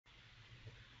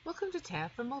Welcome to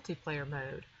Tab for multiplayer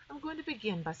mode. I'm going to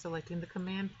begin by selecting the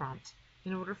command prompt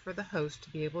in order for the host to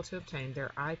be able to obtain their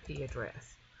IP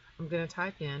address. I'm going to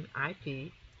type in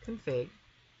IP config,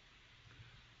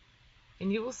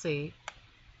 and you will see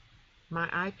my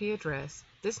IP address.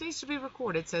 This needs to be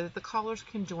recorded so that the callers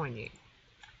can join you.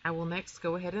 I will next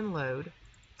go ahead and load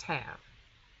Tab.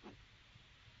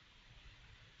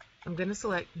 I'm going to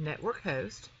select Network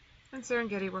Host and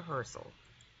Serengeti Rehearsal.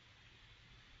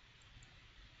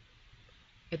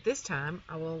 At this time,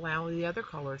 I will allow the other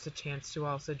callers a chance to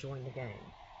also join the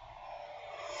game.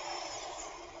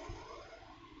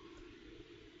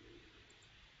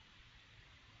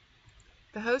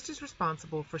 The host is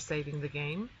responsible for saving the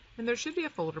game, and there should be a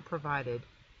folder provided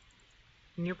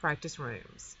in your practice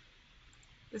rooms.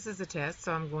 This is a test,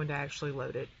 so I'm going to actually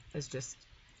load it as just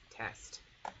test.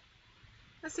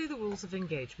 I see the rules of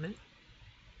engagement.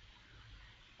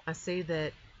 I see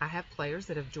that I have players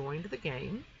that have joined the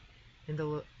game in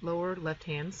the lower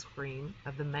left-hand screen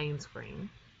of the main screen.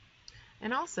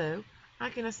 And also, I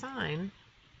can assign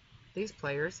these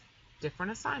players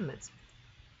different assignments.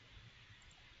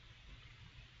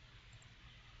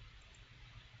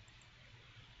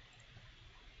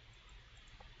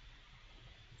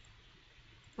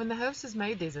 When the host has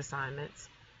made these assignments,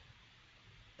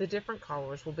 the different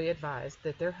callers will be advised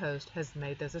that their host has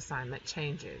made those assignment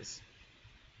changes.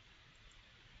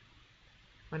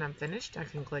 When I'm finished, I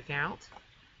can click out.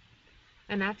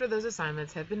 And after those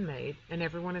assignments have been made and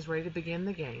everyone is ready to begin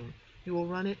the game, you will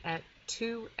run it at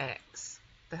 2x.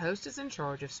 The host is in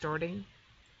charge of starting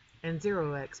and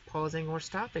 0x pausing or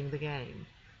stopping the game.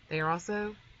 They are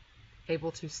also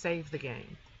able to save the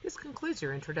game. This concludes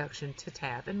your introduction to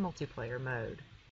Tab in multiplayer mode.